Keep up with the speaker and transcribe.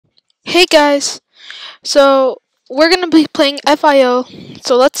Hey guys, so we're gonna be playing FIO,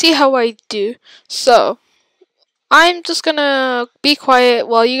 so let's see how I do. So, I'm just gonna be quiet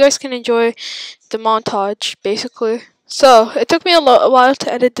while you guys can enjoy the montage, basically. So, it took me a while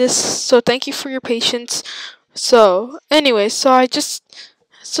to edit this, so thank you for your patience. So, anyway, I'm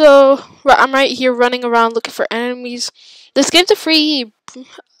right here running around looking for enemies. This game's a free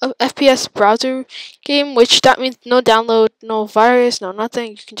FPS browser game, which that means no download, no virus, no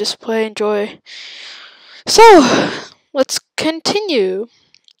nothing. You can just play, enjoy. So, let's continue.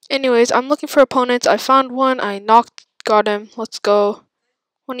 Anyways, I'm looking for opponents. I found one. I got him. Let's go.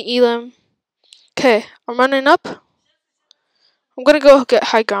 One elim. Okay, I'm running up. I'm gonna go get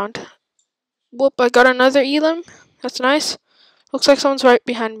high ground. Whoop, I got another elim. That's nice. Looks like someone's right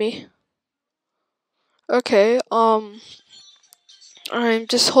behind me. Okay, I'm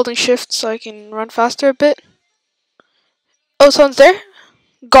just holding shift so I can run faster a bit. Oh, someone's there?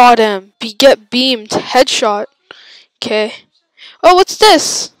 Got him. Get beamed. Headshot. Okay. Oh, what's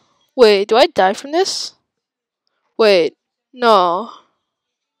this? Wait, do I die from this? Wait, no.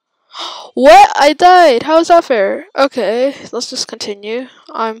 What? I died. How is that fair? Okay, let's just continue.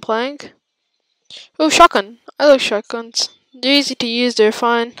 I'm playing. Oh, shotgun. I like shotguns. They're easy to use. They're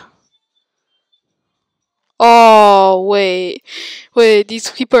fine. Oh, wait. Wait, these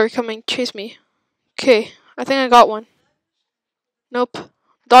people are coming to chase me. Okay, I think I got one. Nope.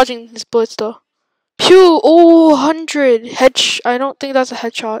 Dodging his bullets though. Pew! Oh, 100. I don't think that's a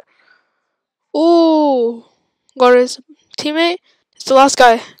headshot. Oh, got his teammate. It's the last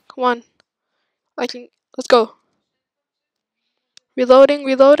guy. Come on. Let's go. Reloading,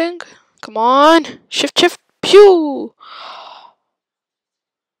 reloading. Come on. Shift, shift. Pew!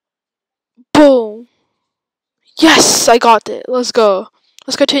 Boom. Yes, I got it. Let's go.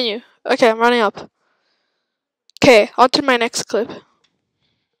 Let's continue. Okay, I'm running up. Okay, on to my next clip.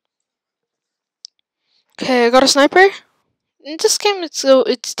 Okay, I got a sniper. In this game,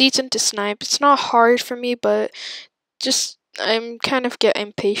 it's decent to snipe. It's not hard for me, but I'm kind of get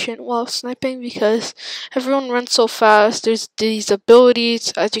impatient while sniping because everyone runs so fast. There's these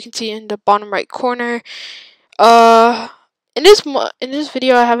abilities, as you can see in the bottom right corner. In this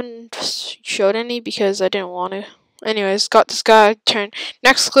video, I haven't showed any because I didn't want to. Anyways, got this guy. Turn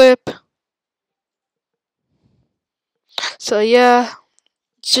next clip. So yeah,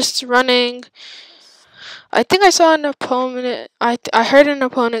 just running. I think I saw an opponent. I heard an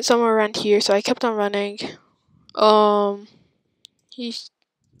opponent somewhere around here, so I kept on running. He's.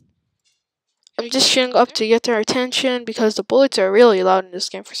 I'm just shooting up to get their attention because the bullets are really loud in this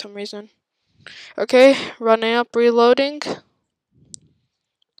game for some reason. Okay, running up, reloading.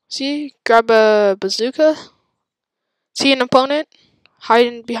 See, grab a bazooka. See an opponent,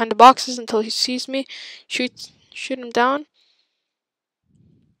 hiding behind the boxes until he sees me. Shoot him down.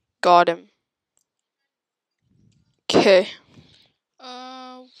 Got him. Okay.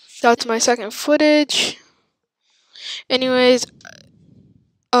 That's my second footage. Anyways,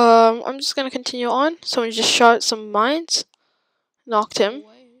 I'm just gonna continue on. Someone just shot some mines. Knocked him.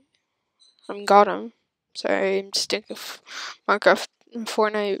 Got him. Sorry, I'm just thinking of Minecraft and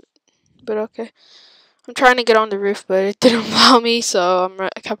Fortnite, but okay. I'm trying to get on the roof, but it didn't allow me, so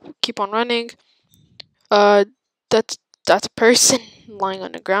I keep on running. That's a person lying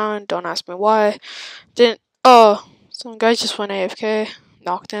on the ground. Don't ask me why. Some guy just went AFK.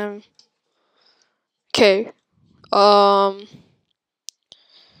 Knocked him. Okay. Oh,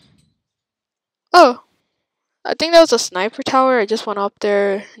 I think that was a sniper tower. I just went up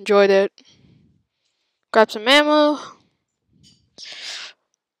there, enjoyed it. Grabbed some ammo.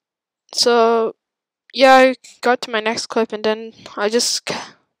 So, yeah, I got to my next clip, and then I just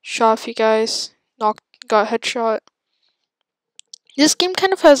shot a few guys. Got headshot. This game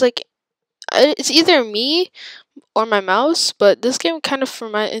kind of has like, it's either me or my mouse, but this game kind of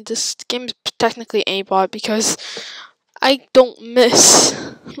this game is technically aimbot because I don't miss.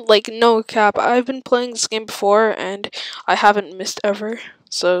 Like, no cap. I've been playing this game before and I haven't missed ever.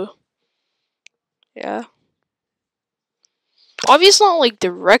 So, yeah. Obviously not like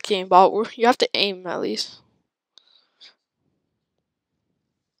direct aimbot, you have to aim at least.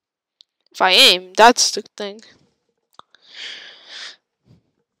 If I aim, that's the thing.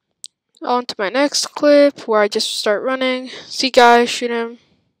 On to my next clip where I just start running. See guy, shoot him.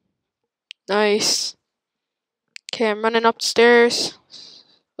 Nice. Okay, I'm running up the stairs.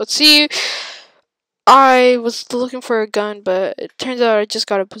 Let's see. I was looking for a gun, but it turns out I just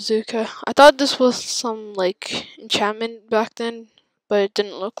got a bazooka. I thought this was some like enchantment back then, but it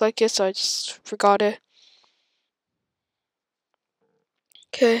didn't look like it, so I just forgot it.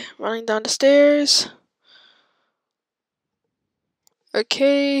 Okay, running down the stairs.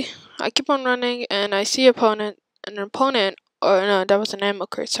 Okay, I keep on running, and I see an opponent. Or no, that was an ammo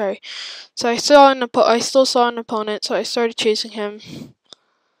crate. Sorry. So I still saw an opponent. So I started chasing him,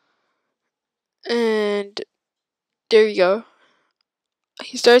 and there you go.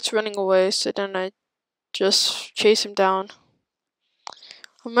 He starts running away. So then I just chase him down.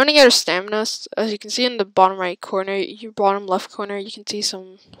 I'm running out of stamina. As you can see in the bottom right corner, your bottom left corner, you can see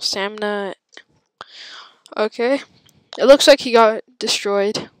some stamina. Okay. It looks like he got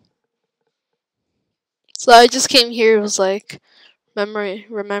destroyed. So I just came here, it was like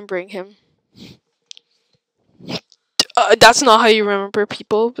remembering him. That's not how you remember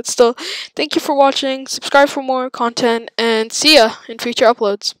people, but still, thank you for watching. Subscribe for more content, and see ya in future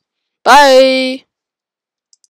uploads. Bye!